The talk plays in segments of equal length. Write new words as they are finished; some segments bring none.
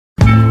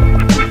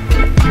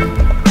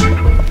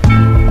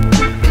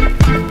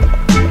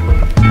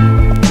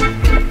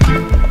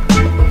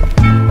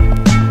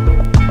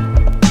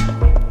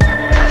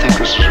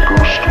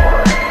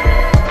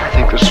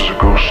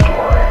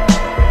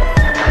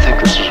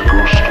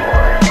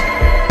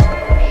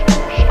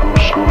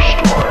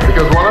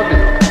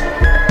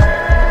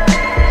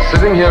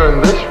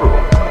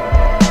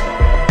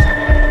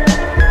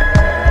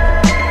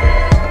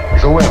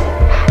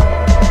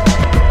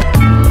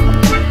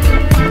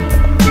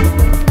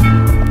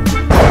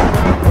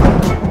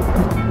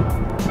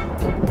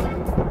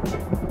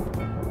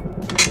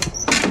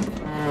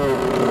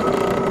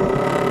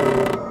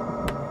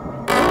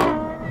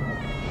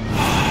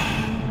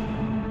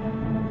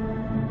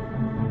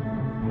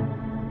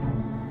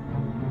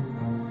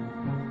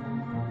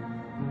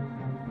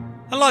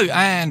Hello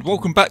and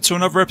welcome back to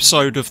another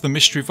episode of the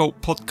Mystery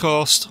Vault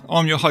podcast.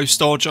 I'm your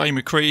host RJ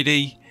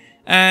McCready,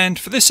 and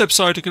for this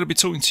episode I'm going to be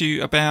talking to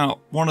you about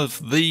one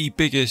of the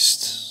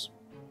biggest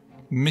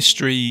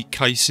mystery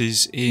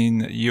cases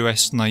in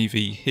US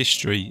Navy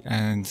history,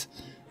 and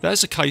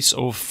that's a case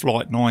of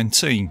Flight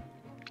 19.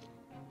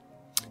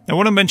 Now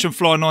when I mention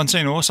Flight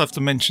 19 I also have to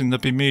mention the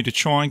Bermuda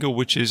Triangle,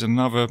 which is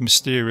another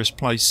mysterious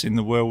place in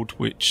the world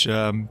which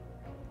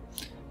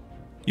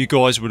you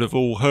guys would have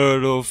all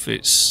heard of.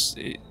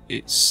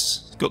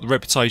 It's got the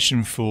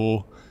reputation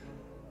for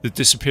the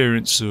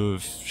disappearance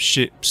of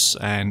ships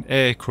and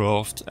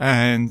aircraft,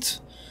 and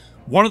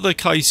one of the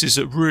cases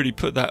that really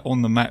put that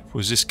on the map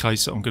was this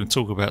case that I'm going to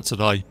talk about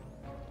today.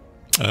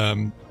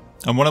 And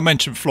when I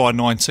mention Flight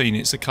 19,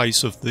 it's the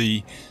case of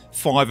the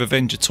 5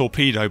 Avenger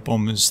torpedo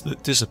bombers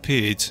that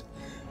disappeared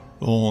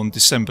on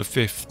December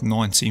 5th,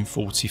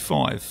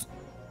 1945.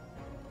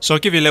 So I'll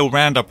give you a little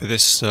roundup of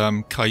this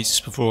case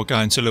before I go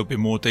into a little bit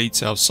more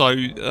detail. So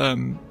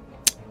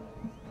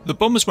the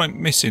bombers went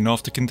missing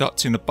after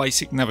conducting a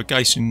basic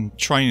navigation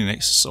training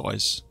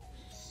exercise,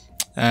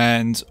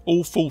 and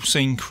all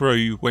 14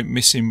 crew went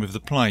missing with the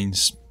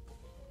planes.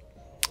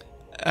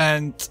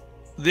 And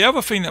the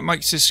other thing that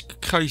makes this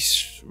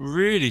case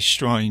really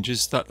strange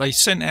is that they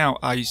sent out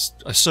a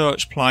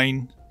search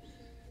plane.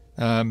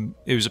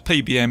 It was a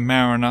PBM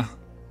Mariner,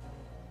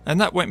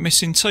 and that went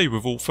missing too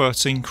with all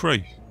 13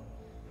 crew.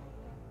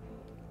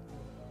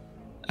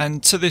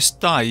 And to this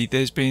day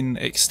there's been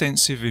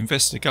extensive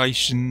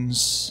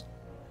investigations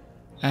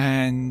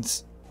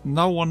and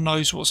no one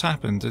knows what's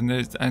happened, and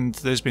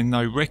there's been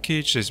no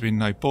wreckage, there's been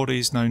no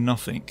bodies, no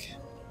nothing.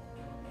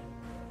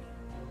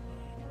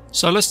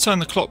 So let's turn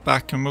the clock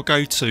back and we'll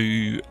go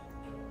to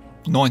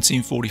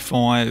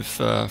 1945,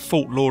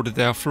 Fort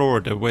Lauderdale,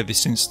 Florida, where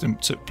this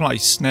incident took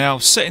place. Now,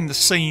 setting the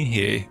scene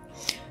here,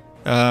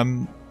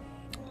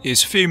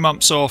 it's a few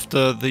months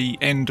after the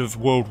end of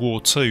World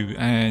War II,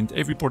 and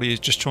everybody is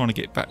just trying to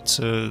get back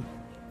to,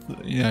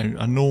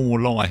 a normal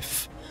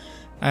life.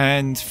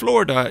 And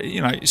Florida,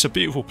 it's a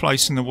beautiful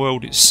place in the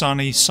world. It's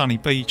sunny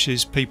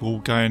beaches, people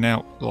going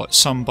out like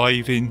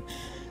sunbathing.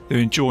 They're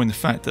enjoying the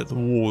fact that the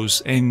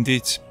war's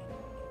ended.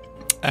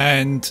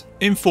 And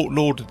in Fort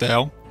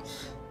Lauderdale,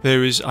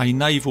 there is a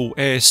naval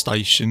air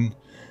station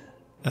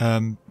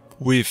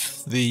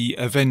with the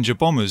Avenger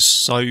bombers.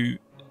 So,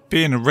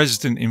 being a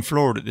resident in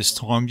Florida at this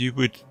time, you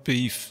would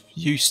be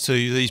used to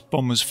these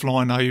bombers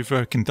flying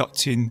over,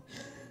 conducting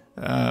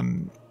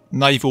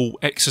naval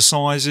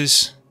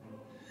exercises.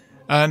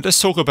 And let's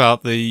talk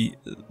about the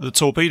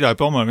torpedo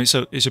bomber.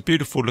 It's a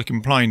beautiful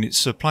looking plane.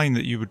 It's a plane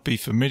that you would be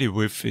familiar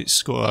with.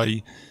 It's got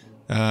a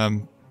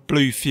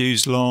blue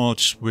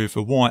fuselage with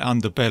a white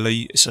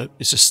underbelly.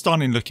 It's a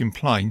stunning looking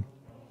plane,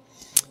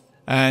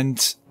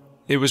 and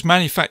it was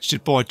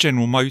manufactured by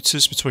General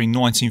Motors between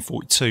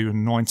 1942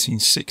 and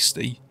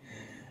 1960.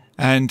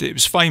 And it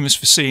was famous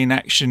for seeing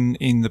action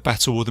in the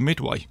Battle of the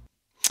Midway.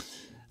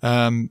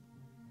 They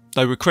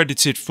were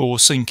credited for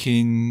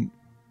sinking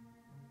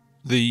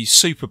the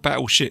super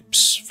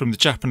battleships from the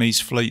Japanese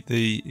fleet,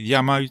 the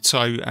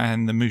Yamato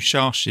and the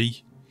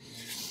Musashi.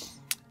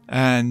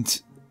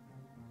 And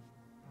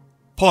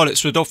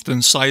pilots would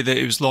often say that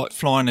it was like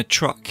flying a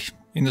truck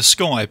in the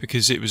sky,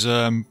 because it was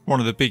one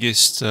of the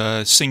biggest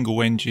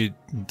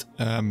single-engined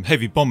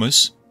heavy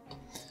bombers.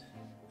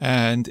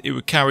 And it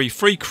would carry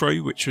 3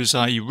 crew, which was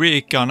a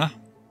rear gunner,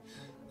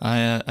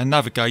 a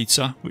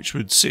navigator, which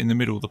would sit in the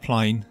middle of the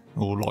plane,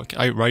 or like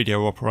a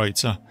radio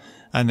operator,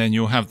 and then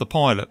you'll have the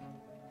pilot.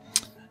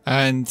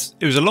 And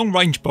it was a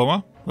long-range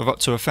bomber of up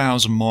to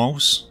 1,000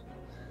 miles,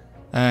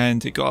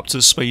 and it got up to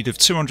the speed of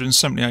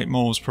 278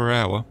 miles per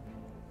hour.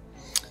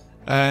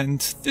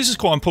 And this is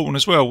quite important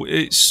as well.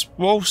 It's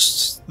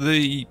whilst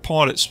the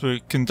pilots were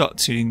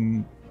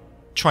conducting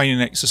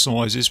training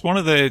exercises, one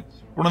of the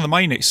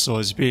main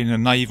exercises, being a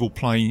naval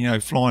plane,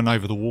 flying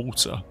over the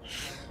water,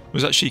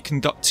 was actually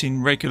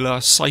conducting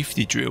regular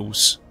safety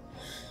drills.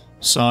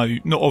 So,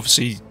 not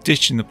obviously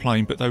ditching the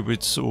plane, but they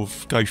would sort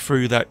of go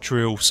through that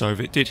drill. So if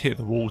it did hit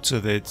the water,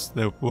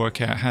 they'll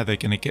work out how they're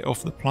going to get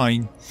off the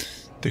plane.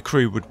 The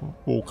crew would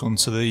walk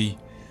onto the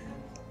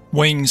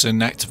wings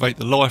and activate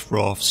the life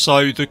raft.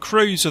 So the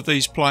crews of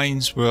these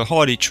planes were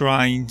highly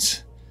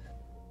trained,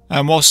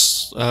 and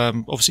whilst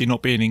obviously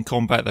not being in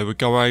combat, they would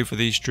go over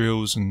these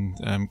drills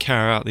and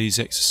carry out these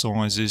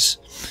exercises.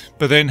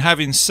 But then,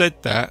 having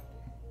said that,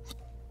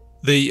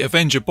 the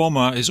Avenger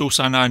bomber is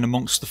also known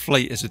amongst the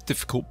fleet as a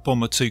difficult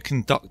bomber to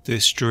conduct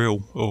this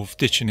drill of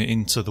ditching it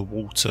into the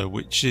water,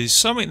 which is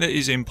something that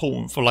is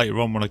important for later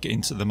on when I get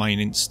into the main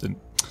incident.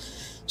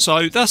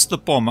 So that's the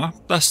bomber,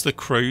 that's the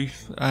crew.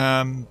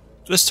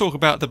 Let's talk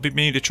about the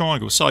Bermuda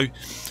Triangle. So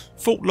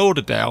Fort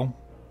Lauderdale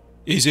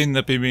is in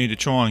the Bermuda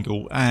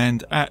Triangle,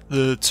 and at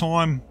the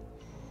time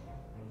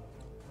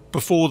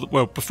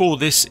before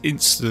this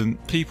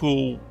incident,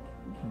 people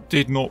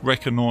did not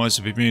recognise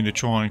the Bermuda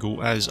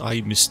Triangle as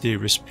a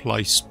mysterious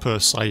place per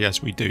se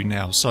as we do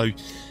now. So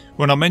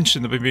when I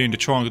mention the Bermuda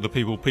Triangle to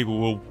people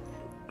will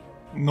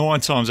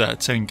 9 times out of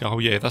 10 go, oh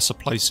yeah, that's a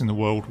place in the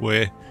world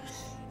where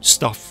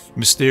stuff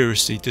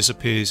mysteriously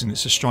disappears and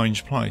it's a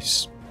strange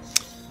place.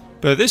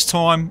 But this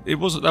time that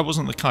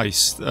wasn't the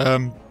case.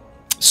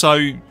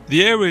 So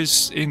the area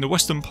is in the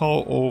western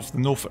part of the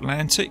North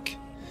Atlantic,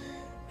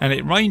 and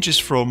it ranges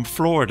from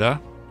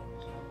Florida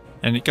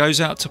and it goes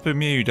out to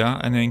Bermuda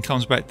and then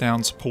comes back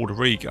down to Puerto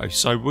Rico.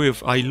 So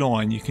with a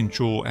line you can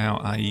draw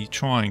out a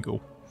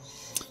triangle,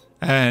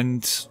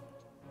 and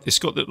it's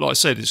got the, like I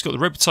said, it's got the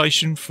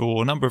reputation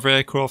for a number of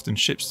aircraft and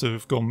ships that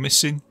have gone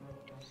missing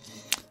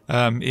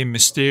in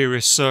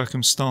mysterious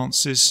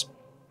circumstances,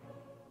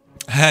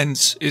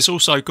 and it's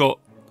also got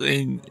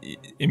in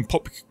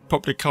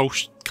popular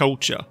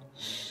culture,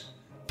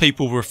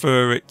 people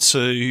refer it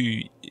to,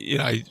 you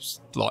know,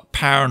 like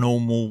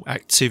paranormal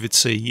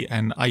activity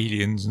and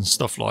aliens and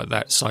stuff like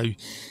that. So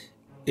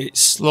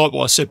it's like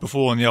what I said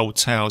before in the old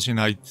tales, you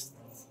know,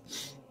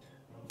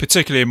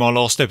 particularly in my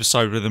last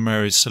episode of the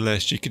Mary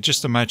Celeste, you could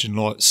just imagine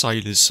like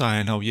sailors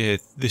saying, oh yeah,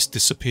 this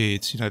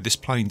disappeared, you know, this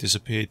plane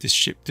disappeared, this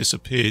ship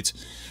disappeared.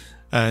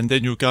 And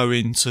then you'll go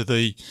into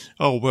the,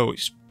 oh well,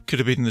 it could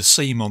have been the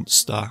sea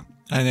monster.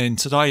 And then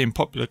today in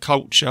popular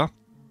culture,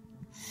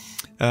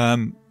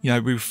 you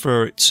know, we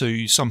refer it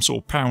to some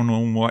sort of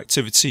paranormal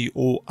activity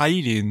or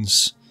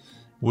aliens,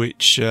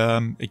 which,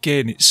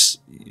 again, it's,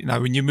 you know,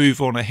 when you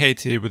move on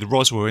ahead here with the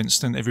Roswell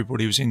incident,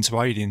 everybody was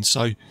into aliens.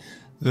 So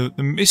the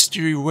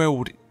mystery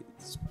world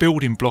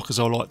building block, as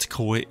I like to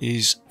call it,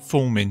 is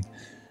forming,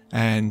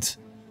 and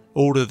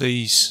all of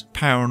these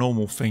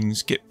paranormal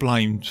things get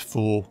blamed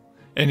for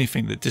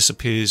anything that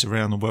disappears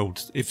around the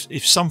world.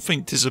 If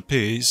something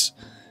disappears,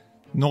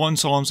 9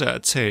 times out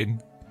of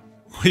 10,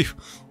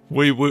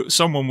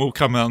 someone will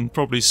come out and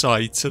probably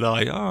say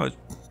today, oh,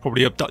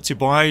 probably abducted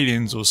by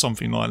aliens or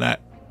something like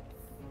that.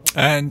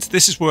 And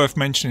this is worth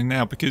mentioning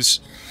now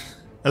because,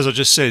 as I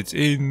just said,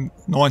 in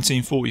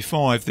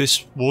 1945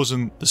 this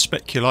wasn't the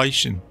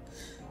speculation.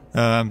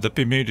 The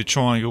Bermuda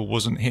Triangle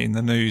wasn't hitting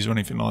the news or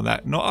anything like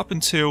that. Not up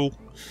until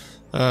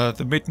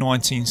the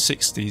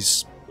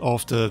mid-1960s,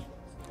 after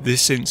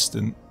this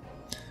incident.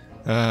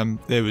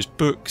 There was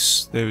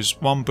books. There was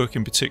one book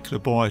in particular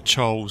by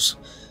Charles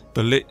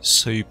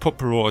Berlitz, who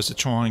popularised the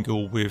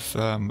triangle with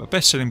a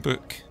best-selling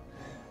book,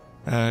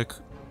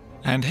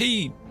 and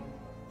he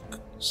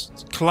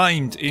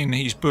claimed in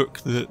his book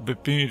that the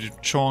Bermuda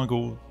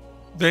Triangle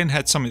then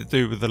had something to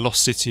do with the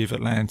lost city of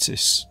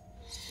Atlantis.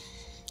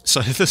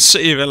 So the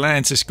city of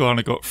Atlantis kind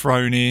of got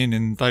thrown in,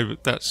 and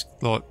that's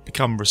like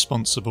become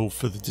responsible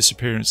for the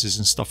disappearances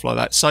and stuff like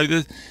that. So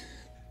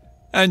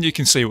and you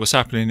can see what's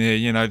happening here.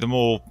 You know, the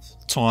more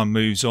time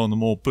moves on, the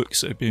more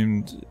books that have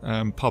been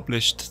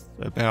published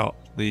about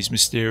these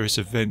mysterious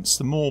events,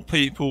 the more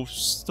people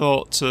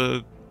start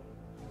to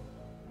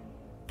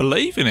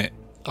believe in it,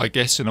 I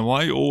guess, in a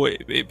way, or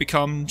it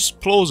becomes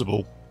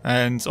plausible.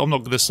 And I'm not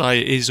going to say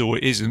it is or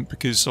it isn't,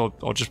 because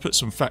I'll just put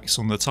some facts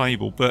on the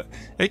table. But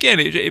again,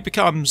 it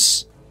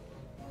becomes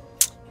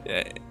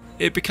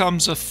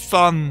a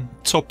fun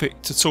topic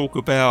to talk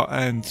about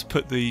and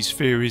put these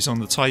theories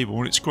on the table.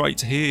 And it's great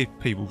to hear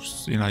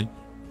people's, you know,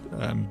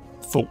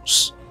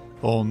 thoughts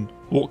on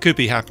what could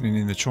be happening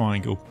in the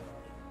triangle.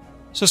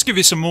 So let's give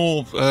you some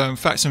more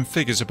facts and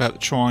figures about the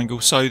triangle.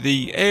 So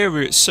the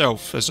area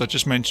itself, as I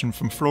just mentioned,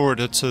 from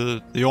Florida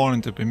to the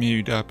island of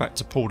Bermuda back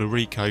to Puerto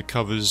Rico,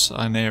 covers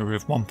an area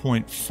of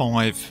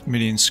 1.5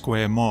 million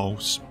square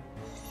miles.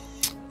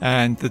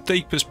 And the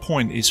deepest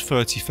point is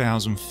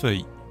 30,000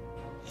 feet.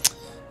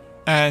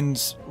 And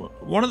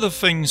one of the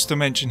things to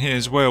mention here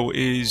as well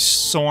is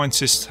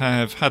scientists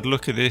have had a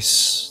look at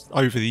this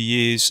over the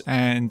years,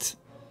 and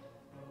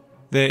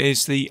there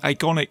is the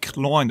agonic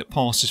line that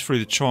passes through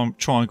the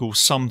triangle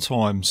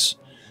sometimes,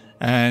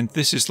 and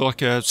this is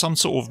like some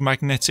sort of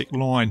magnetic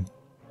line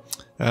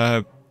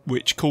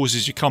which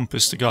causes your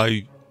compass to go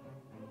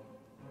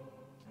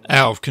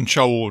out of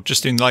control, or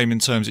just in layman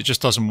terms, it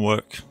just doesn't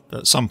work.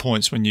 At some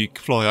points when you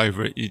fly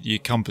over it, your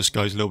compass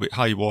goes a little bit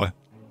haywire.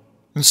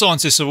 And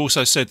scientists have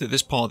also said that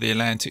this part of the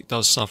Atlantic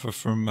does suffer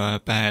from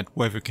bad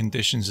weather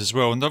conditions as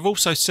well. And they've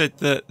also said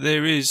that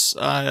there is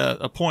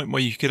a point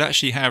where you could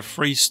actually have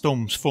 3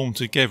 storms form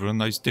together on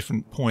those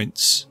different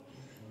points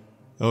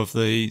of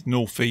the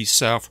northeast,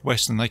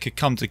 southwest, and they could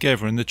come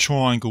together and the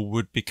triangle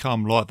would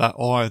become like that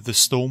eye of the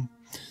storm,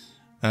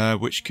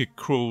 which could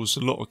cause a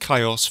lot of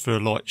chaos for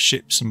like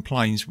ships and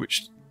planes,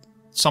 which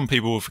some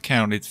people have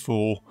accounted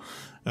for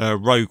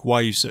rogue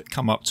waves that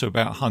come up to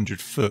about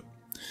 100 foot.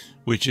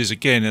 Which is,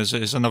 again,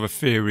 is another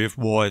theory of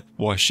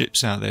why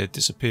ships out there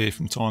disappear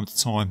from time to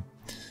time.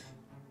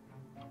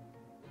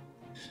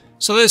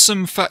 So there's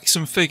some facts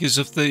and figures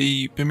of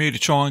the Bermuda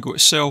Triangle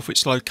itself,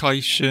 its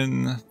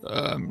location,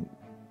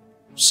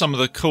 some of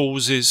the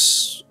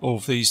causes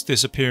of these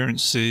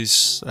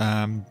disappearances,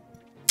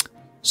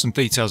 some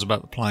details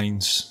about the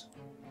planes.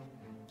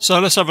 So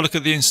let's have a look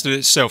at the incident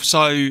itself.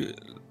 So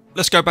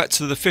let's go back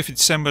to the 5th of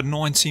December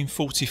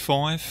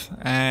 1945,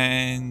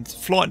 and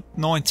Flight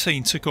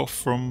 19 took off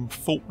from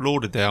Fort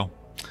Lauderdale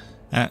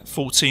at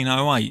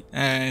 14:08,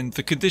 and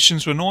the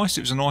conditions were nice.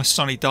 It was a nice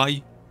sunny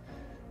day.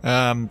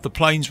 The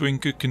planes were in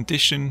good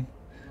condition.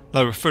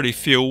 They were fully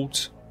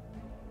fueled,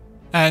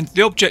 And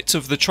the object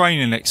of the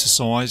training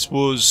exercise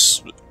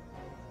was,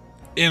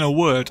 in a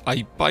word,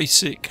 a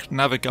basic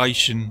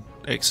navigation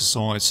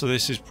exercise. So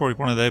this is probably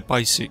one of their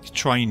basic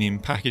training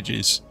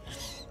packages,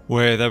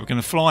 where they were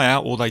going to fly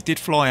out, or they did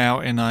fly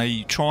out, in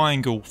a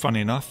triangle, funny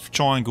enough,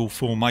 triangle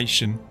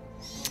formation,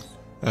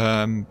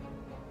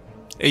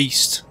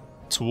 east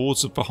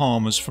towards the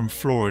Bahamas from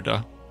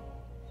Florida,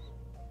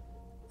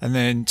 and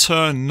then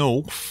turn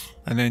north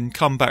and then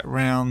come back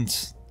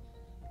round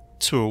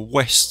to a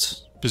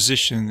west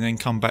position and then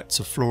come back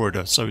to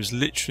Florida. So it's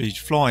literally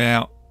fly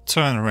out,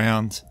 turn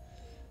around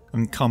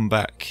and come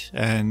back.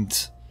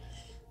 And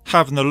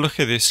having a look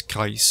at this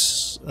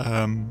case,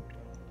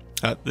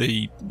 at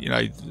the, you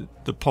know,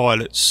 the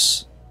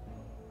pilot's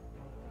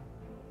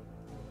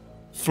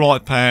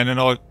flight plan, and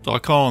I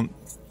can't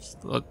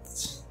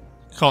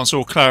sort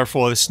of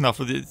clarify this enough.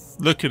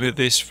 Looking at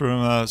this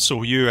from a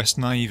sort of US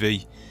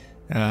Navy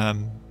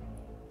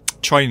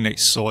training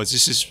exercise,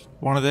 this is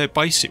one of their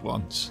basic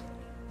ones.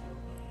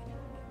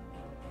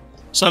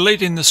 So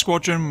leading the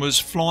squadron was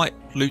Flight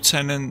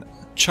Lieutenant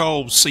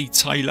Charles C.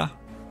 Taylor,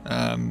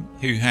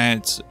 who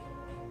had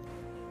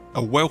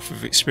a wealth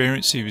of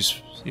experience. He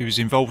was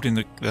involved in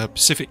the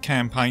Pacific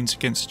campaigns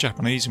against the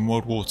Japanese in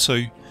World War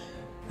II,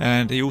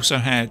 and he also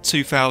had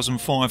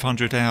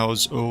 2,500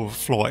 hours of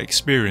flight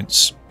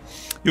experience.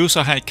 He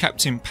also had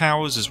Captain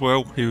Powers as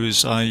well, who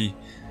was a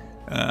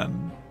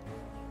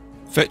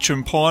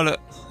veteran pilot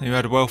who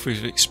had a wealth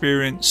of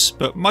experience,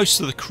 but most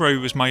of the crew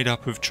was made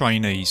up of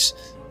trainees.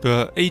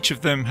 But each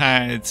of them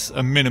had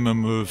a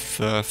minimum of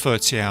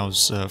 30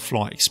 hours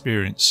flight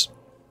experience.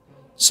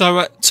 So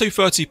at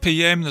 2:30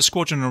 PM the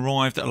squadron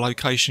arrived at a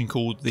location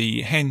called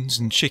the Hens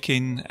and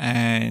Chicken,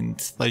 and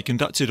they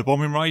conducted a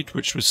bombing raid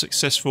which was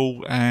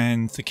successful,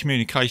 and the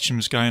communication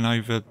was going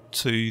over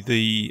to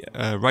the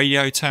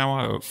radio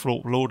tower at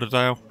Fort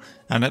Lauderdale,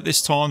 and at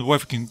this time the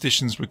weather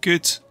conditions were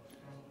good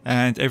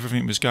and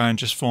everything was going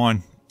just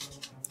fine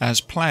as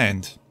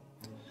planned.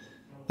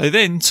 They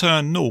then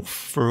turned north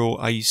for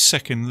a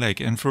second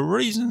leg, and for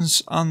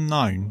reasons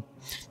unknown,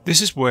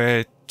 this is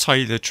where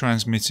Taylor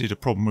transmitted a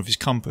problem with his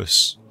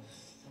compass.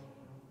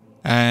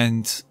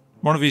 And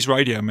one of his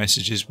radio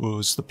messages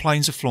was, the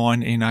planes are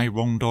flying in a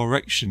wrong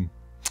direction.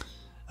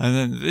 And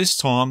then at this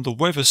time the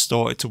weather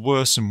started to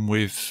worsen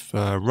with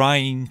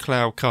rain,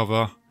 cloud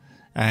cover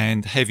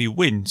and heavy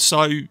wind.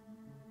 So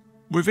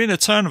within a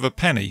turn of a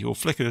penny or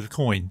flick of the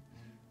coin,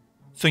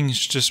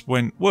 things just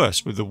went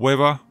worse with the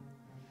weather.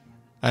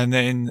 And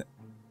then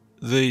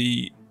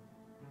the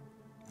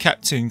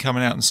captain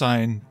coming out and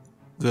saying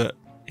that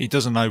he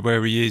doesn't know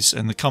where he is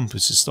and the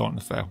compass is starting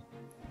to fail.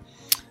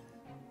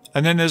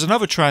 And then there's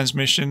another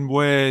transmission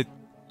where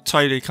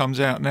Taylor comes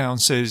out now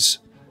and says,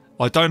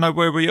 I don't know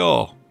where we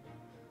are.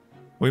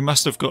 We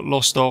must have got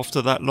lost after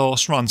that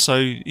last run.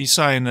 So he's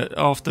saying that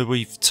after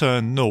we've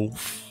turned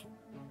north,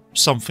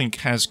 something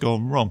has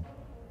gone wrong.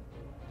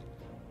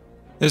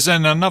 There's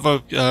then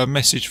another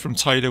message from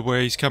Taylor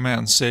where he's come out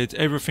and said,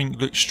 everything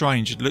looks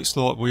strange. It looks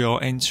like we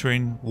are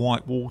entering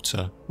white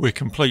water. We're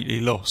completely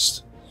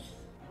lost.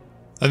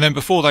 And then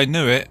before they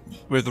knew it,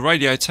 with the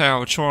radio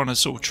tower trying to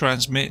sort of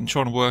transmit and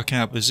trying to work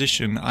out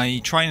position, a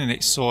training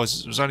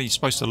exercise that was only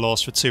supposed to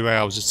last for 2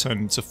 hours has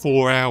turned into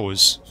 4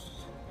 hours.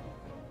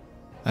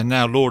 And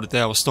now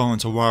Lauderdale was starting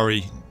to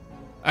worry,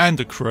 and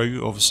the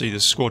crew, obviously the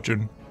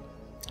squadron,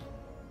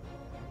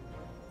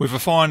 with a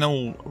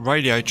final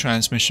radio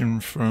transmission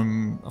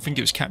from, I think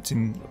it was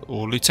Captain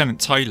or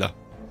Lieutenant Taylor,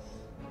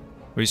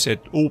 where he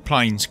said, all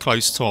planes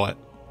close tight.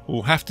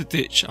 We'll have to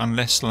ditch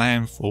unless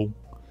landfall.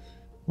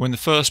 When the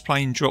first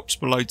plane drops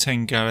below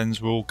 10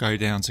 gallons, we'll all go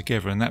down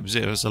together. And that was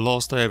it. It was the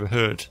last I ever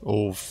heard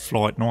of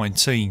Flight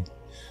 19.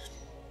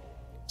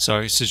 So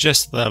it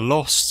suggests they're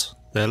lost,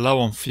 they're low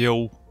on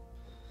fuel,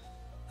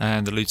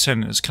 and the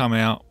lieutenant has come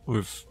out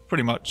with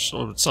pretty much,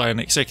 I would say, an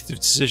executive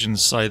decision to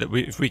say that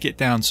if we get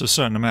down to a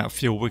certain amount of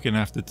fuel, we're going to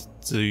have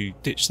to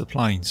ditch the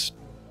planes.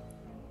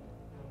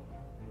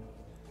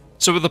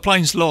 So with the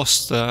planes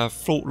lost,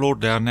 Fort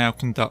Lauderdale now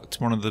conduct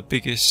one of the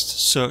biggest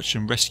search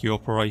and rescue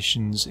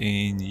operations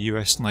in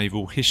US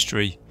naval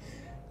history.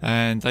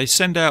 And they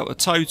send out a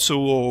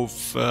total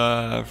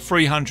of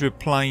 300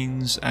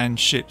 planes and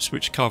ships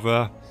which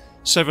cover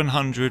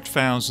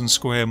 700,000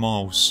 square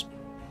miles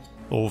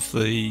of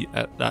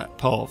that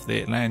part of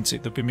the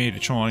Atlantic, the Bermuda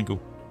Triangle.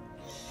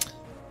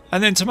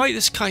 And then to make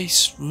this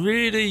case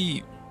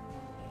really,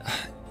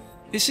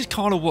 this is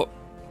kind of what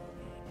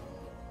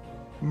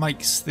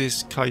makes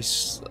this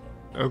case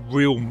a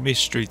real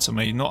mystery to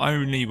me, not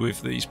only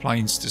with these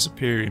planes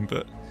disappearing,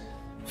 but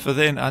for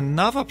then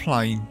another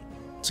plane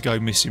to go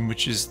missing,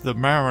 which is the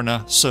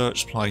Mariner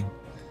search plane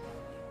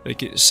that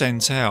gets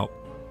sent out,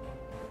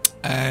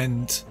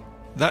 and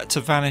that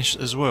to vanish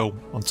as well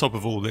on top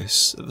of all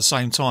this at the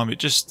same time. It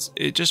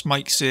just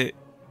makes it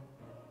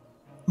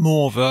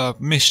more of a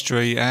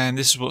mystery, and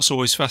this is what's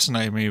always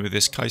fascinated me with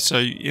this case. So,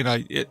 you know,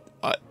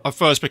 I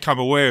first became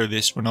aware of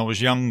this when I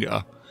was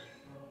younger,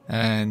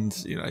 and,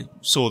 you know,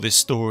 saw this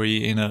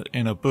story in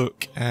a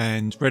book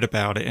and read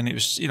about it, and it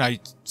was, you know,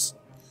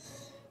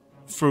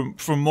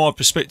 from my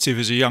perspective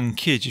as a young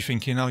kid, you're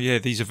thinking, oh yeah,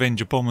 these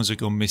Avenger bombers have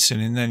gone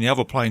missing, and then the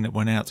other plane that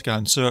went out to go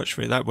and search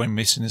for it, that went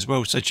missing as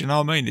well. So do you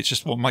know what I mean? It's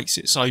just what makes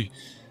it so,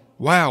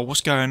 wow,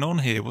 what's going on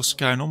here? What's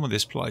going on with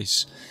this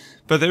place?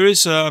 But there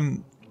is there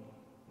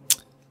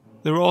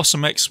are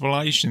some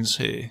explanations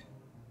here,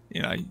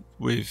 you know,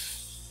 with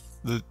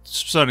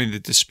certainly the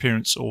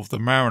disappearance of the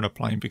Mariner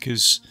plane,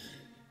 because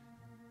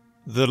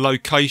the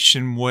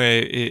location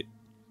where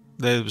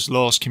there was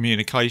last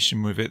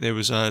communication with it, there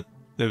was a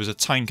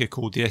tanker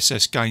called the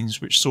SS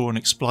Gaines which saw an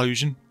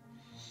explosion,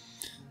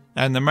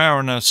 and the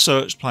Mariner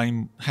search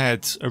plane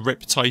had a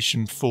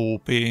reputation for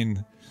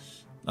being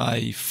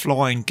a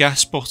flying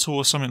gas bottle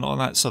or something like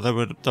that, so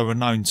they were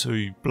known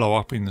to blow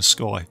up in the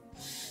sky.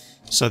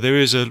 So there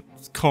is a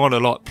kind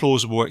of like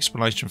plausible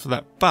explanation for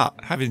that. But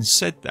having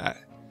said that,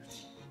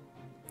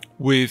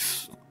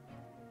 with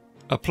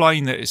a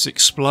plane that is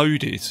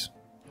exploded,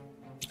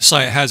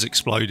 say it has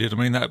exploded, I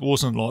mean, that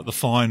wasn't like the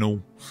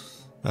final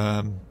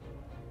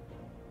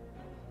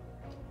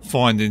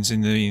findings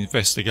in the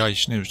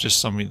investigation. It was just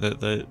something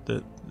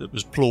that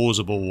was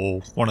plausible,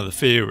 or one of the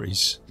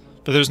theories.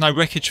 But there was no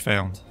wreckage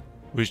found,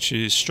 which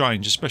is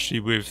strange, especially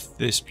with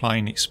this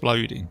plane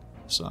exploding.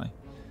 So,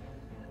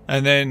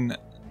 and then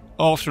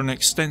after an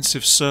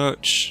extensive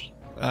search,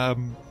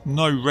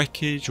 no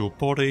wreckage or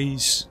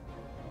bodies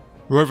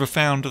were ever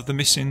found of the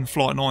missing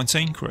Flight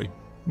 19 crew.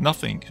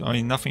 Nothing. I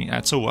mean, nothing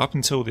at all. Up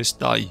until this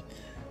day,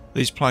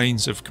 these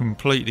planes have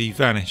completely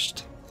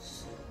vanished.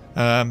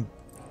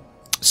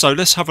 So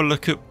let's have a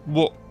look at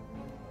what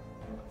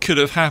could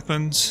have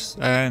happened.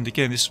 And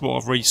again, this is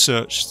what I've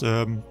researched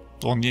on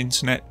the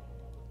internet.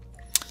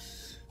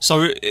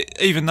 So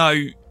even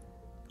though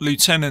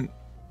Lieutenant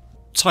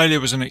Taylor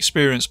was an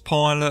experienced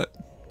pilot,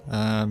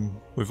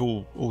 with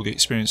all the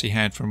experience he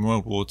had from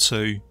World War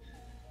II,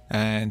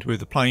 and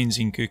with the planes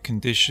in good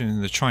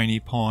condition, the trainee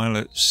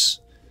pilots,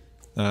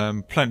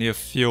 plenty of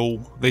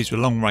fuel. These were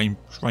long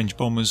range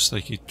bombers.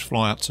 They could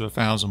fly up to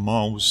 1,000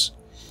 miles.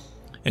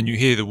 And you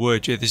hear the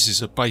word, yeah, this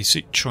is a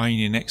basic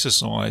training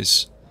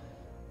exercise.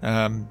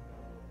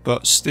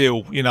 But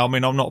still, you know, I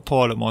mean, I'm not a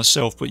pilot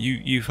myself, but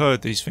you've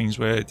heard these things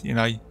where, you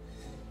know,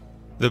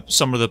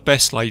 some of the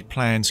best laid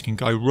plans can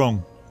go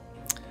wrong.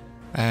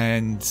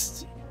 And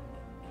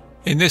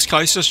in this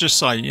case, let's just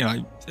say, you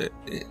know,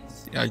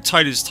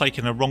 Taylor's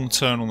taken a wrong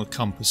turn on the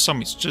compass.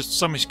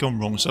 Something's gone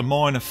wrong. It's a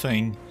minor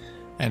thing,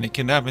 and it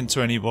can happen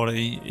to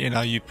anybody. You know,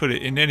 you put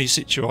it in any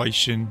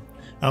situation.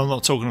 And I'm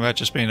not talking about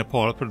just being a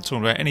pilot, but I'm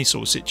talking about any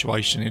sort of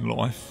situation in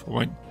life.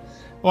 I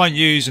won't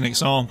use an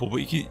example,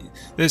 but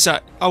there's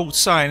that old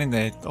saying in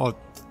there.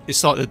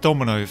 It's like the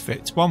domino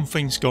effect. One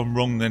thing's gone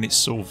wrong, then it's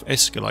sort of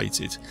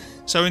escalated.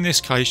 So in this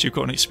case, you've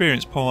got an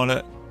experienced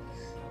pilot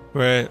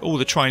where all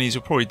the trainees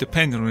are probably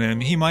dependent on him.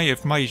 He may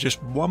have made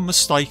just one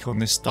mistake on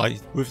this day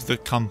with the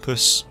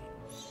compass,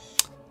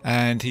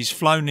 and he's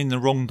flown in the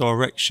wrong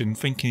direction,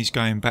 thinking he's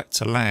going back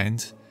to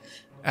land.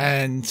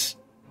 And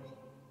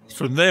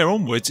from there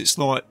onwards, it's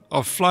like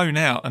I've flown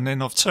out, and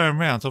then I've turned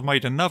around, I've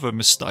made another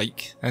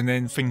mistake, and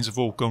then things have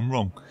all gone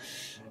wrong.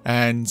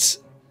 And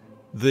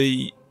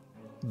the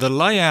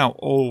layout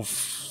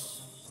of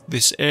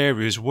this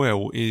area as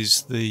well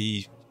is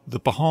the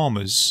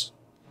Bahamas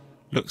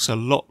looks a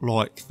lot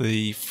like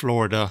the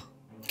Florida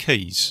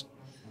Keys.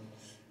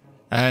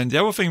 And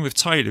the other thing with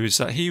Taylor is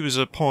that he was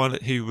a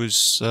pilot who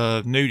was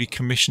newly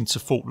commissioned to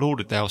Fort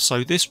Lauderdale,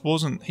 so this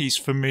wasn't his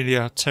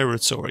familiar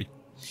territory.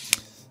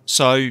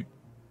 So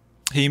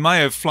he may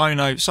have flown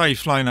over, say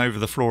he's flown over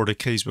the Florida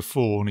Keys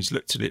before and he's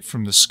looked at it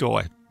from the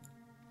sky.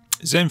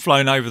 He's then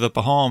flown over the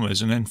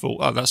Bahamas and then thought,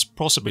 oh, that's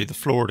possibly the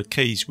Florida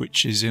Keys,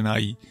 which is in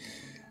a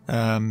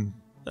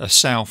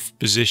south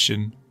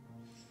position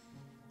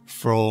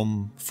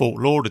from Fort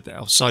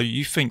Lauderdale. So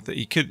you think that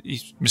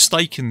he's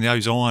mistaken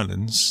those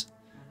islands,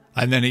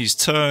 and then he's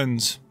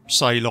turned,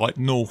 say, like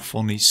north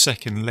on his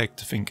second leg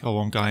to think, oh,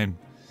 I'm going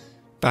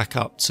back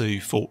up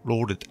to Fort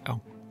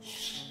Lauderdale.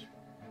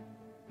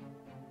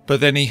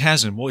 But then he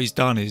hasn't. What he's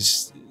done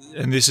is,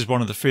 and this is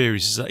one of the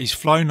theories, is that he's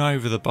flown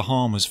over the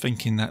Bahamas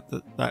thinking that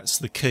that's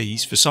the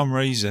Keys. For some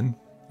reason,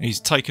 he's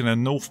taken a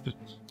north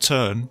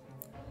turn,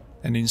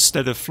 and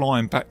instead of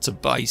flying back to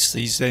base,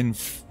 he's then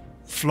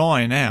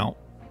flying out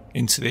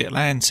into the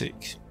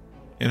Atlantic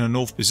in a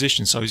north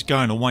position. So he's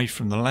going away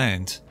from the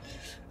land.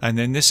 And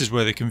then this is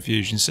where the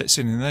confusion sets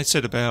in. And they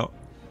said about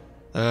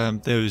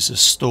there was a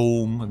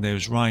storm and there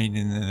was rain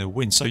and then a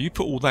wind. So you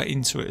put all that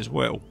into it as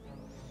well.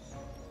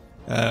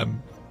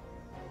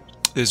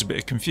 There's a bit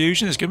of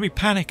confusion. There's going to be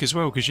panic as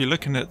well, because you're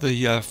looking at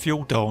the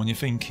fuel dial and you're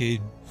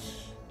thinking,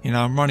 you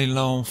know, I'm running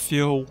low on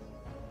fuel.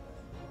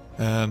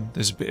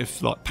 There's a bit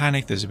of like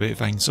panic. There's a bit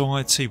of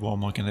anxiety. What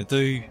am I going to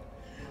do?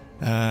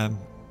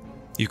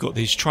 You've got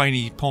these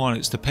trainee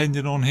pilots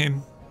depending on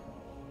him.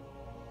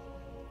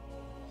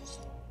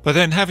 But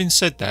then, having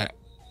said that,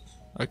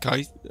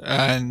 okay,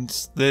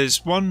 and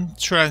there's one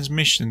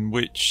transmission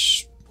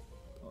which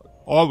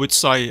I would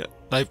say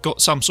they've got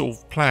some sort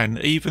of plan,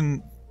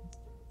 even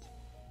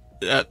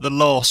at the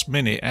last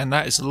minute, and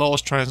that is the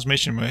last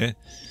transmission where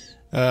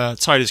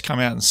Taylor's come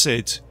out and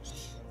said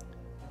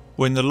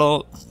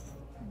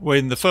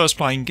when the first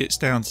plane gets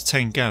down to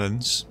 10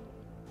 gallons,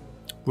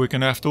 we're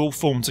going to have to all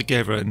form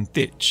together and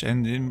ditch.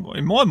 And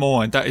in my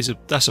mind,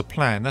 that's a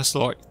plan.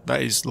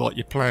 That is like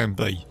your plan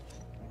B.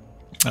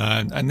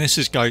 And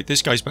this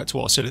goes back to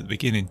what I said at the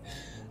beginning.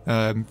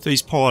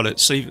 These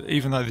pilots,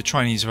 even though the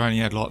trainees have only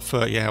had like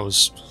 30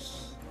 hours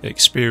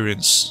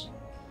experience,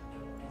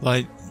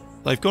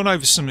 they've gone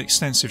over some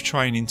extensive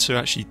training to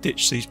actually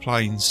ditch these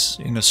planes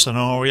in a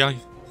scenario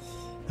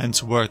and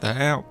to work that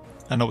out.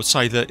 And I would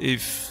say that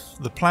if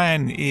the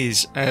plan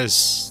is,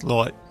 as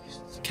like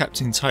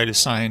Captain Taylor's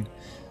saying,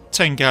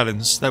 10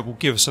 gallons, that will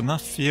give us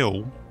enough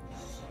fuel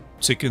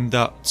to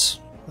conduct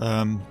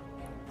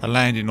a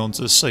landing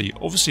onto the sea.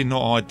 Obviously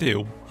not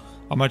ideal.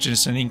 I imagine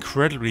it's an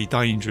incredibly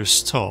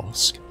dangerous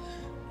task,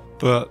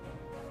 but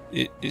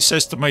it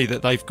says to me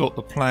that they've got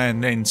the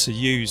plan then to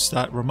use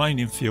that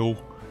remaining fuel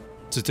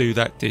to do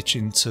that ditch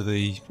into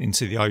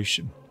the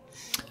ocean.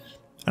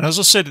 And as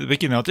I said at the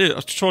beginning, I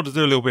tried to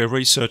do a little bit of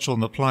research on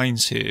the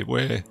planes here,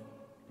 where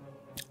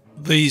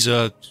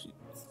they're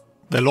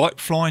like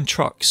flying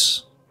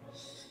trucks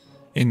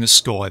in the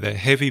sky. They're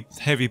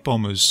heavy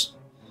bombers,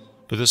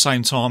 but at the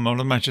same time, I'd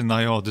imagine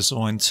they are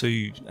designed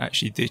to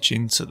actually ditch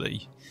into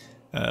the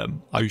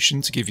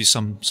ocean to give you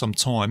some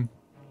time.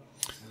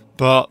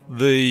 But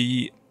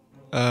the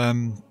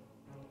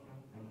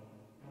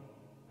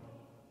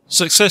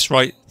success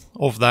rate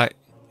of that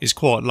is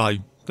quite low.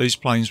 These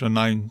planes were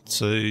known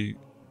to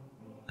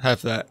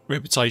have that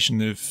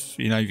reputation of,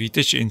 if you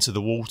ditch it into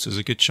the water, there's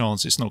a good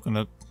chance it's not going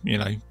to,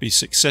 be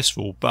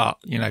successful, but,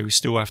 we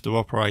still have to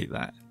operate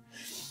that.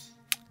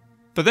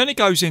 But then it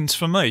goes into,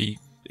 for me,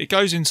 it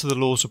goes into the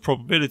laws of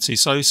probability.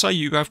 So say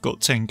you have got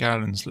 10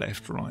 gallons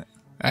left, right?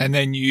 And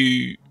then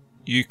you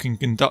can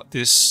conduct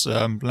this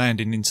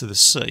landing into the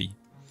sea.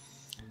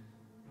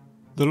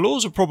 The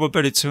laws of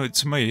probability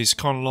to me is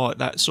kind of like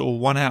that sort of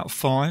 1 out of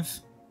 5.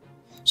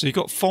 So you've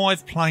got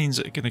 5 planes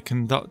that are going to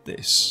conduct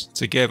this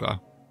together.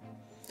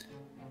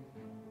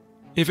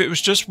 If it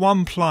was just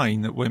one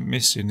plane that went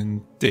missing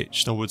and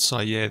ditched, I would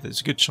say, yeah,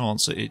 there's a good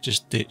chance that it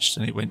just ditched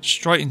and it went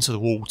straight into the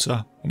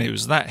water, and it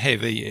was that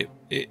heavy,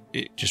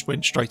 it just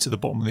went straight to the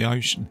bottom of the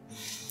ocean.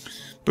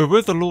 But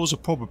with the laws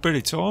of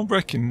probability, I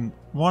reckon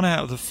 1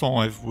 out of the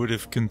 5 would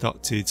have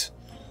conducted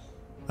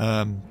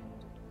a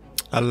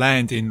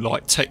landing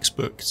like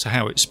textbook to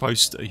how it's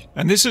supposed to.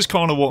 And this is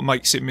kind of what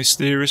makes it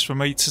mysterious for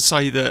me, to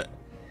say that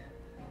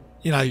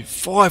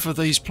 5 of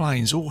these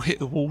planes all hit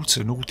the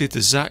water and all did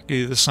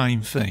exactly the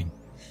same thing.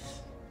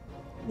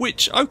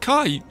 Which,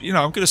 okay, I'm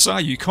going to say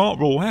you can't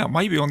rule out.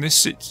 Maybe on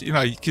this,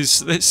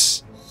 because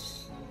let's,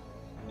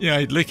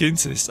 look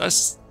into this.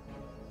 That's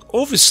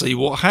obviously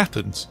what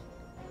happened.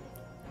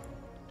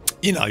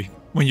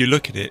 When you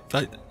look at it,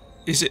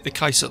 is it the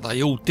case that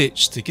they all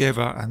ditched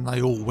together and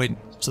they all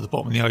went to the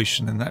bottom of the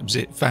ocean and that was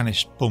it,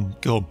 vanished, boom,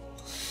 gone?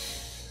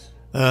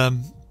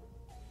 And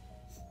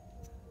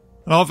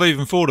I've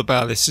even thought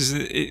about this.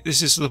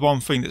 This is the one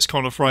thing that's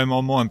kind of thrown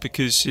my mind,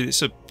 because you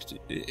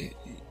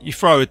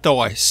throw a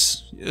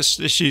dice.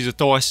 Let's use a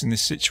dice in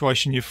this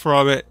situation. You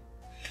throw it.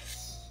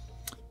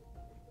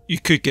 You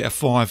could get a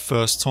 5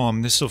 first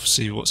time. This is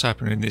obviously what's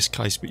happening in this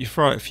case. But you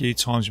throw it a few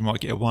times, you might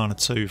get a 1 or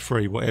 2,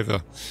 3,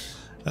 whatever.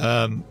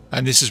 And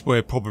this is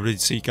where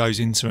probability goes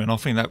into it. And I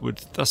think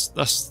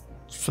that's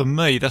for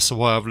me. That's the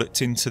way I've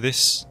looked into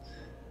this.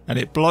 And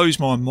it blows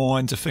my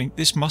mind to think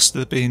this must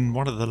have been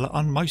one of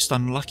the most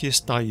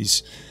unluckiest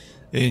days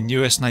in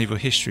US naval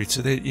history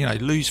to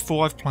lose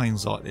 5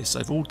 planes like this.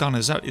 They've all done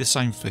exactly the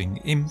same thing.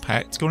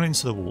 Impact, gone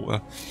into the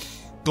water,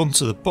 gone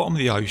to the bottom of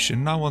the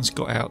ocean. No one's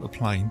got out of the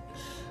plane.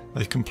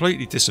 They've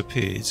completely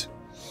disappeared.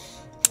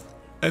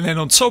 And then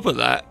on top of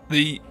that,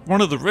 one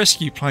of the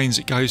rescue planes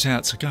that goes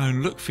out to go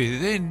and look for you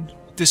then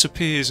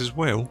disappears as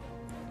well.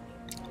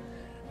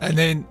 And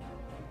then,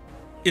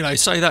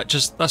 say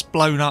that's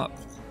blown up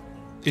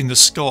in the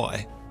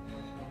sky.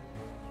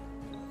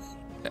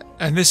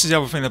 And this is the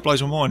other thing that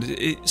blows my mind.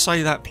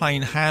 Say that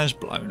plane has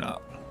blown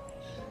up,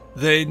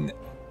 then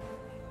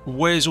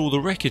where's all the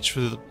wreckage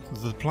for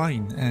the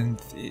plane? And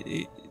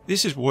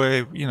this is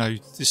where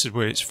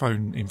it's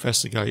thrown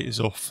investigators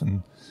off,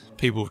 and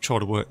people have tried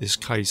to work this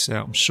case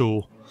out, I'm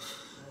sure.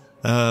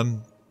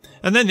 And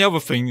then the other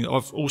thing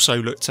I've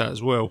also looked at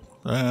as well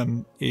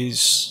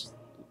is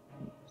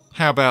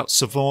how about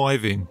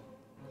surviving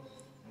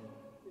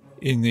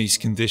in these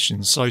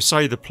conditions. So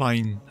say the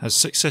plane has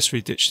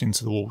successfully ditched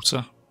into the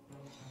water.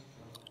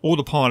 All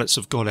the pilots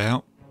have got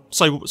out.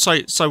 Say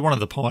one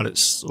of the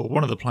pilots or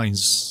one of the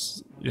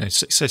planes,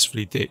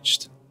 successfully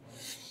ditched.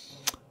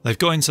 They've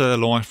got into their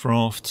life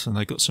raft and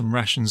they've got some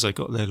rations. They've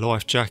got their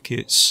life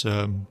jackets,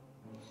 and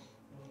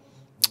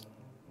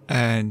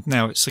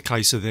now it's the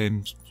case of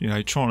them,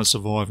 trying to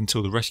survive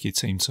until the rescue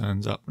team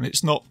turns up. And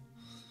it's not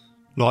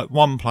like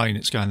one plane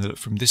it's going to look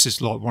from. This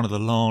is like one of the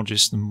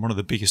largest and one of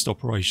the biggest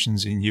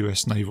operations in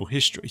US naval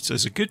history. So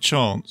there's a good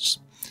chance,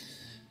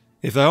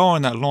 if they are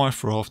in that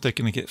life raft, they're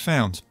going to get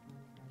found.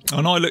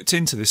 And I looked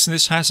into this, and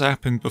this has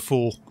happened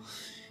before.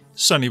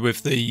 certainly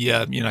with the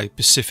you know,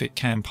 Pacific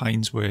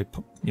campaigns where,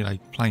 you know,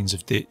 planes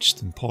have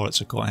ditched and pilots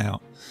have got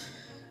out.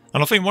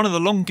 And I think one of the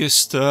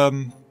longest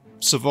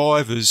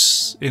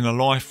survivors in a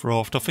life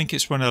raft, I think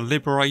it's when a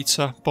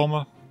Liberator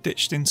bomber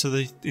ditched into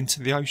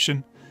the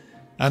ocean,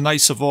 and they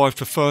survived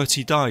for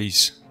 30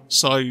 days.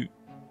 So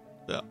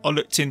I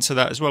looked into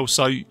that as well.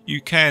 So you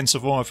can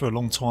survive for a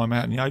long time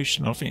out in the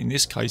ocean. I think in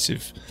this case,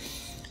 if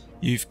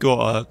you've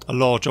got a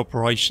large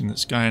operation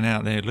that's going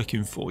out there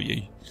looking for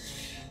you,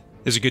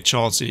 there's a good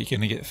chance that you're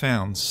going to get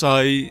found.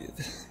 So yeah,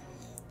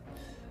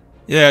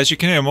 as you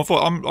can hear,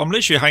 I'm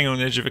literally hanging on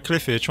the edge of a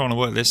cliff here trying to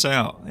work this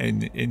out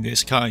in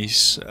this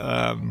case.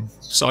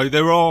 So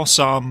there are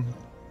some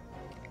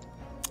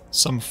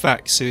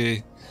facts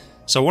here.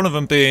 So one of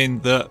them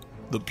being that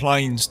the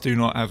planes do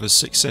not have a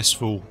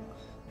successful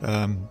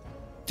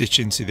ditch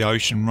into the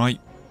ocean rate.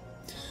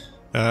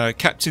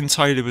 Captain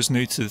Taylor was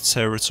new to the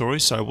territory,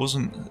 so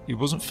he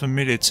wasn't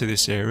familiar to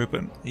this area,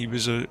 but he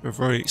was a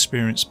very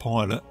experienced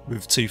pilot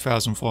with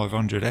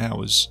 2,500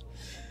 hours.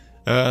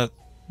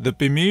 The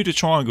Bermuda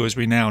Triangle, as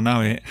we now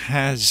know it,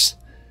 has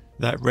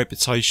that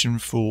reputation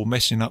for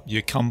messing up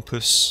your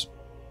compass.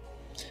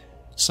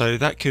 So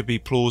that could be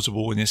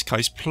plausible in this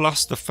case,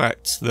 plus the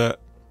fact that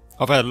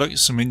I've had a look at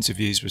some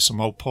interviews with some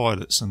old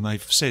pilots, and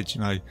they've said, you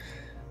know,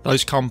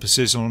 those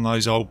compasses on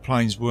those old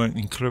planes weren't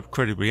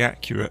incredibly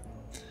accurate,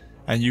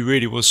 and you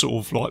really were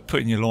sort of like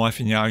putting your life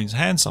in your own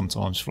hands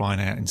sometimes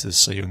flying out into the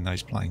sea on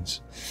those planes.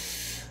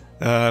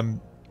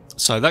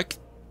 So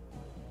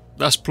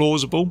that's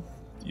plausible.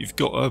 You've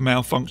got a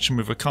malfunction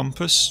with a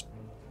compass.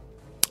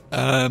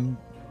 And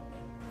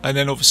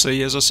then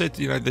obviously, as I said,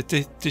 you know,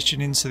 the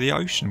ditching into the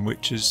ocean,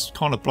 which has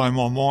kind of blown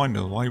my mind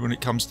away when it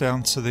comes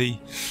down to the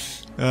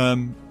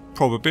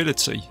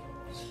probability.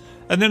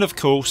 And then of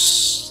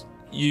course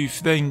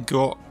you've then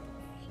got,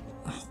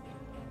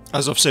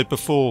 as I've said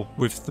before,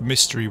 with the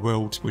mystery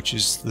world, which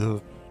is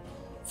the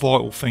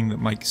vital thing that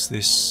makes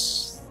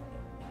this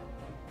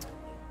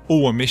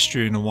all a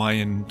mystery in a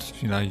way, and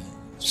you know,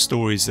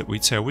 stories that we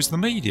tell, is the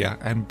media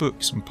and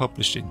books and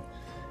publishing.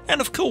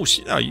 And of course,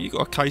 you know, you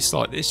got a case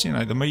like this, you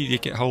know, the media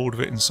get hold of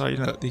it and say,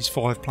 look, these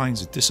 5 planes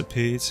have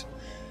disappeared.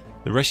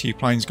 The rescue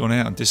plane's gone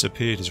out and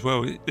disappeared as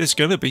well. There's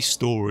going to be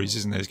stories,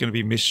 isn't there? There's going to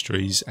be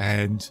mysteries,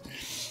 and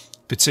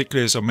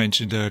particularly, as I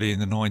mentioned earlier, in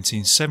the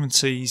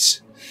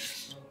 1970s,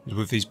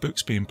 with these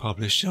books being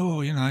published,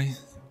 oh, you know,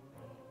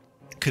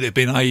 could it have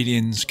been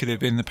aliens? Could it have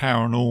been the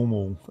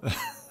paranormal?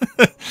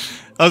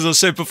 As I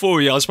said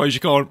before, yeah, I suppose you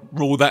can't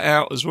rule that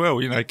out as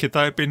well. You know, could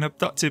they have been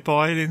abducted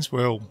by aliens?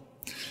 Well,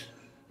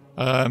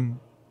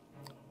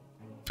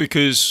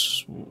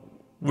 because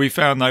we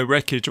found no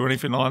wreckage or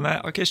anything like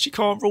that, I guess you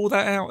can't rule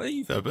that out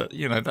either. But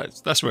you know,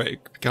 that's where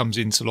it comes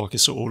into like a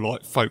sort of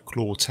like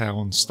folklore tale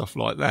and stuff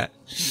like that.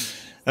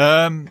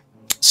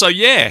 So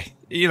yeah,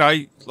 you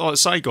know, like I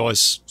say,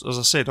 guys, as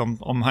I said,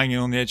 I'm hanging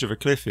on the edge of a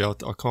cliff here.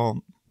 I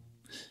can't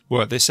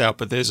work this out,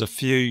 but there's a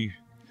few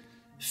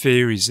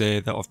theories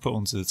there that I've put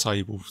onto the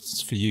table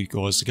for you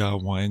guys to go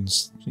away, and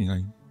you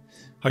know,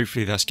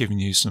 hopefully that's giving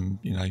you some,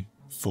 you know,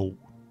 thought.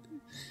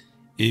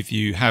 If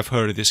you have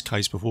heard of this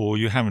case before, or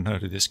you haven't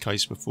heard of this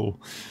case before.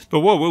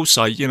 But what I will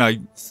say, you know,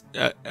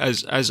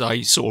 as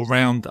a sort of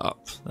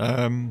roundup,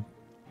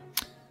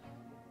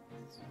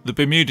 the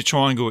Bermuda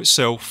Triangle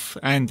itself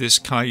and this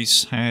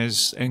case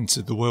has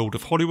entered the world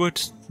of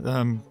Hollywood.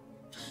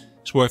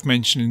 It's worth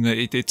mentioning that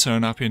it did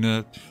turn up in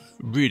a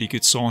really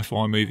good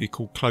sci-fi movie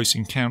called Close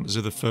Encounters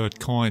of the Third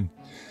Kind,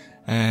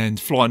 and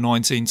Flight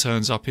 19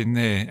 turns up in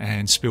there,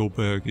 and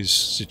Spielberg has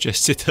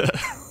suggested that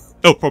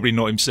oh, probably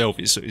not himself,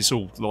 it's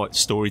all like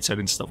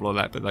storytelling stuff like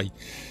that, but they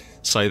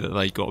say that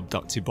they got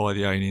abducted by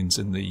the aliens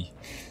and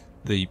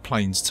the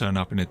planes turn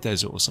up in a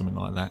desert or something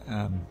like that,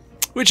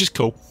 which is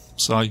cool.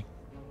 So, and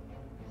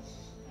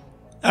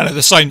at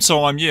the same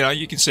time, you know,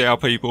 you can see how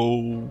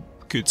people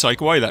could take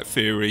away that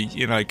theory,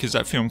 you know, because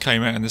that film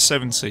came out in the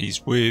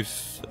 70s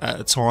at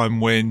a time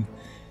when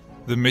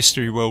the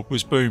mystery world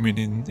was booming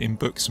in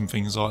books and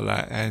things like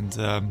that, and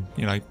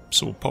you know,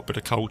 sort of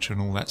popular culture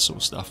and all that sort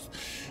of stuff.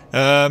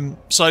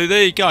 So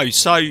there you go.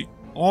 So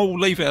I'll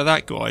leave it at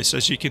that, guys.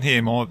 As you can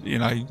hear, you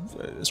know,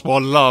 that's why I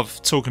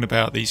love talking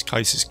about these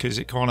cases, because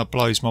it kind of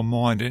blows my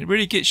mind and it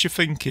really gets you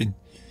thinking.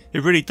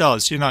 It really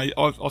does. You know,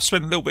 I've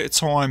spent a little bit of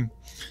time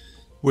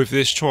with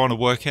this trying to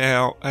work it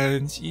out,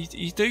 and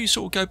you do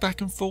sort of go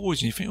back and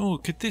forwards, and you think, oh,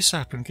 could this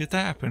happen? Could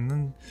that happen?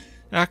 And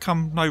how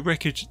come no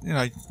wreckage? You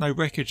know, no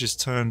wreckage has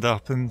turned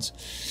up, and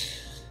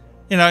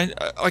you know,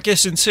 I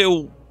guess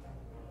until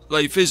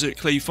they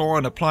physically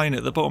find a plane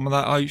at the bottom of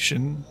that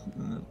ocean,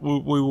 we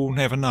will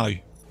never know.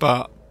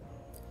 But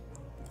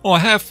I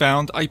have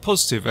found a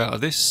positive out of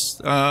this,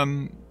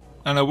 and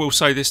I will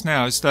say this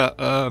now, is that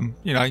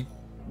you know,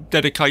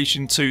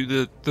 dedication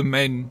to the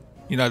men,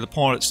 you know, the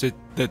pilots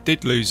that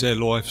did lose their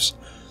lives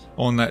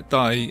on that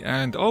day.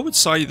 And I would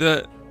say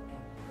that,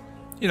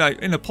 you know,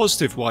 in a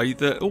positive way,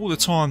 that all the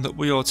time that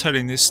we are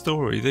telling this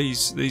story,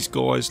 these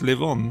guys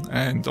live on,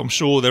 and I'm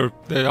sure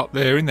they're up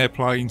there in their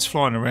planes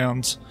flying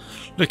around,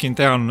 looking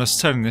down on us,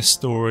 telling this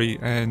story,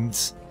 and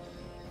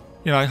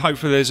you know,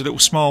 hopefully there's a little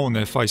smile on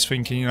their face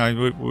thinking, you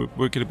know,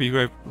 we're going to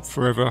be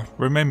forever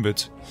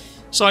remembered.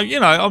 So, you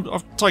know,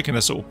 I've taken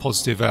a sort of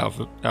positive out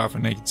of a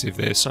negative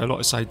there. So, like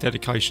I say,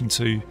 dedication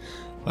to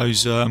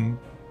those,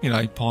 you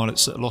know,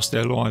 pilots that lost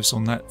their lives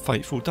on that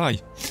fateful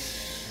day.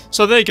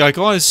 So there you go,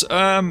 guys.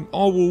 I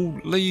will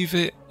leave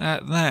it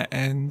at that,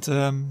 and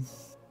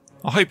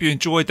I hope you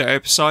enjoyed that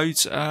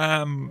episode.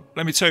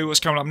 Let me tell you what's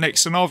coming up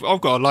next, and I've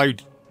got a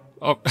load.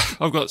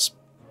 I've got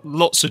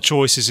lots of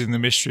choices in the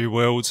mystery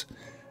world.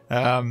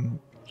 And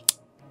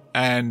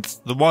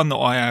the one that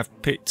I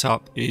have picked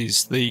up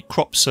is the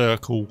crop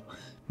circle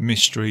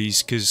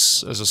mysteries,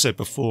 because as I said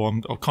before,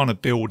 I'm kind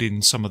of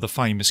building some of the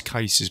famous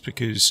cases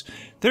because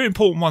they're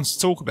important ones to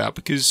talk about,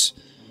 because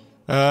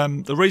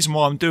the reason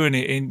why I'm doing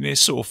it in this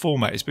sort of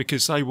format is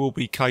because they will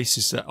be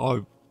cases that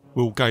I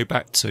will go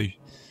back to,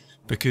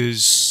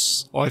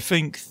 because I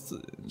think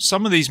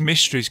some of these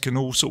mysteries can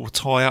all sort of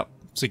tie up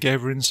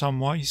together in some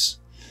ways.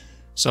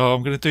 So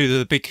I'm going to do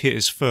the big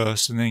hitters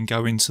first and then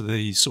go into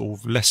the sort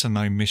of lesser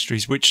known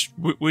mysteries, which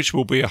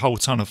will be a whole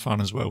ton of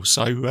fun as well.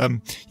 So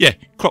yeah,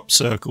 crop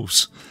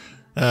circles.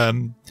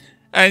 And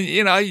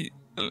you know,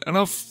 and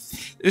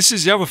this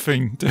is the other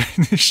thing doing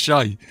this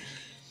show.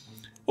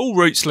 All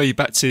routes lead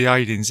back to the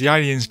aliens. The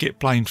aliens get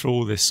blamed for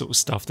all this sort of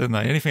stuff, don't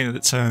they? Anything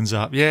that turns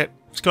up, yeah,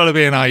 it's got to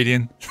be an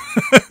alien.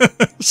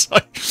 So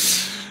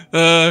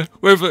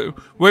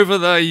whether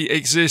they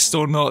exist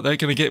or not, they're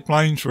going to get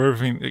blamed for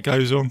everything that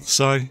goes on.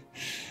 So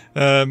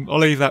I'll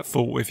leave that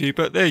thought with you.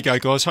 But there you go,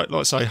 guys. Like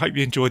I say, hope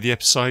you enjoyed the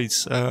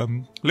episodes. A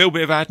little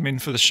bit of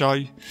admin for the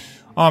show.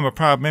 I'm a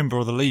proud member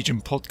of the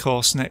Legion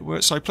Podcast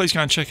Network, so please go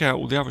and check out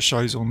all the other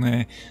shows on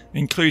there,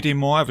 including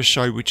my other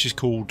show, which is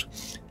called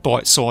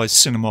Bite Size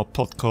Cinema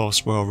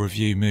Podcast, where I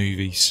review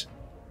movies.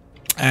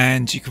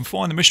 And you can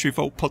find the Mystery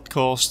Vault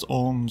podcast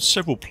on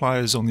several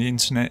players on the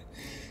internet.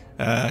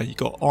 You've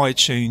got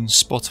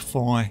iTunes,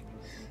 Spotify,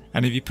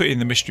 and if you put in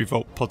the Mystery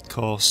Vault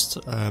podcast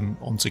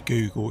onto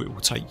Google, it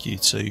will take you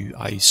to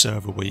a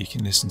server where you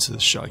can listen to the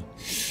show.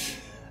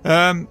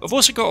 I've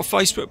also got a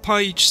Facebook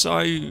page,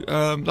 so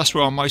that's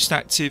where I'm most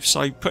active,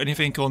 so put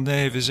anything on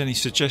there if there's any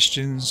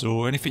suggestions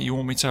or anything you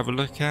want me to have a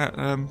look at.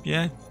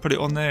 Yeah, put it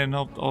on there and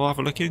I'll have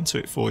a look into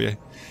it for you.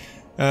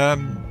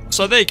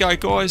 So there you go,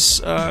 guys.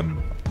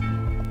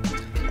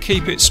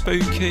 Keep it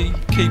spooky,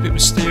 keep it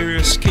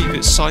mysterious, keep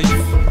it safe,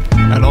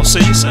 and I'll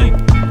see you soon.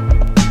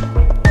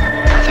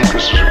 I think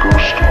this is a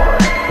ghost story.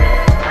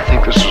 I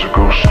think this is a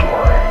ghost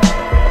story.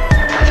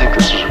 I think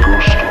this is a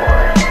ghost story.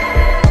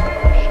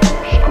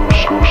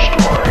 Ghost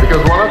story.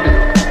 Because one of you,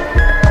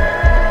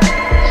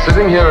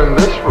 sitting here in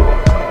this room,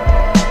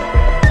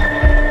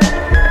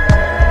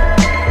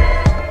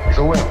 is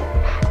a werewolf.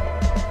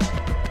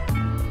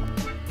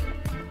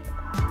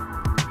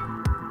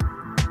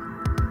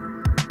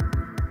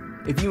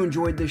 If you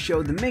enjoyed this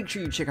show, then make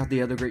sure you check out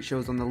the other great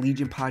shows on the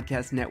Legion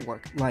Podcast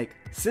Network, like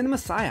Cinema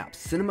Psyops,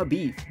 Cinema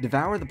Beef,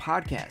 Devour the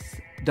Podcast,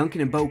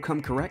 Duncan and Bo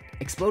Come Correct,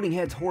 Exploding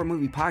Heads Horror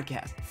Movie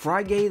Podcast,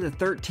 Friday the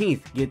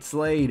 13th, Get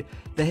Slayed,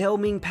 The Hail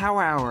Ming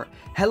Power Hour,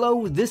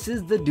 Hello, This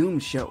is the Doom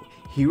Show,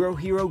 Hero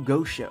Hero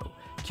Ghost Show,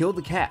 Kill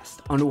the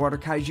Cast, Underwater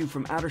Kaiju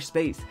from Outer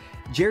Space,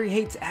 Jerry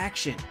Hates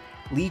Action,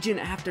 Legion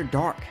After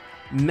Dark,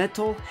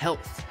 Mental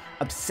Health,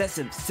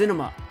 Obsessive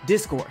Cinema,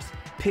 Discourse,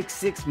 Pick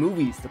 6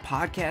 Movies, the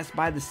podcast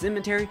by The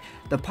Cemetery,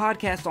 the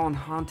podcast on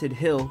Haunted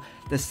Hill,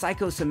 the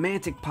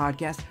Psychosemantic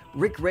podcast,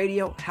 Rick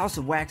Radio, House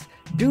of Wax,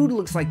 Dude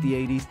Looks Like the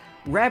 80s,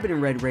 Rabbit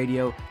and Red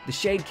Radio, the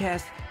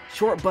Shadecast,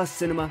 Short Bus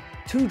Cinema,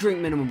 2 Drink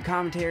Minimum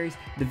Commentaries,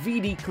 the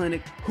VD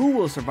Clinic, Who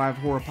Will Survive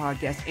Horror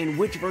Podcast, and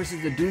Witch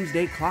vs. the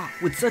Doomsday Clock.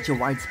 With such a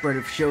wide spread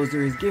of shows,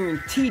 there is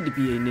guaranteed to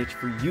be a niche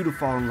for you to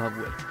fall in love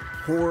with.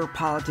 Horror,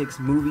 politics,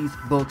 movies,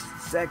 books,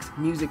 sex,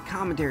 music,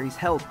 commentaries,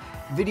 health,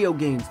 video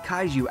games,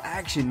 kaiju,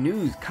 action,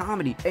 news,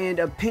 comedy, and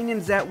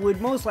opinions that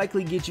would most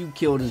likely get you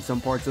killed in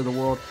some parts of the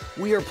world.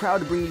 We are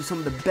proud to bring you some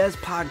of the best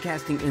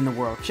podcasting in the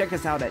world. Check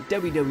us out at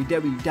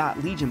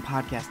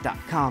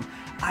www.legionpodcast.com,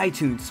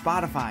 iTunes,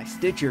 Spotify,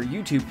 Stitcher,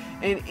 YouTube,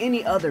 and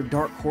any other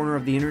dark corner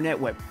of the internet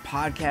where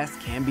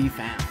podcasts can be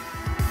found.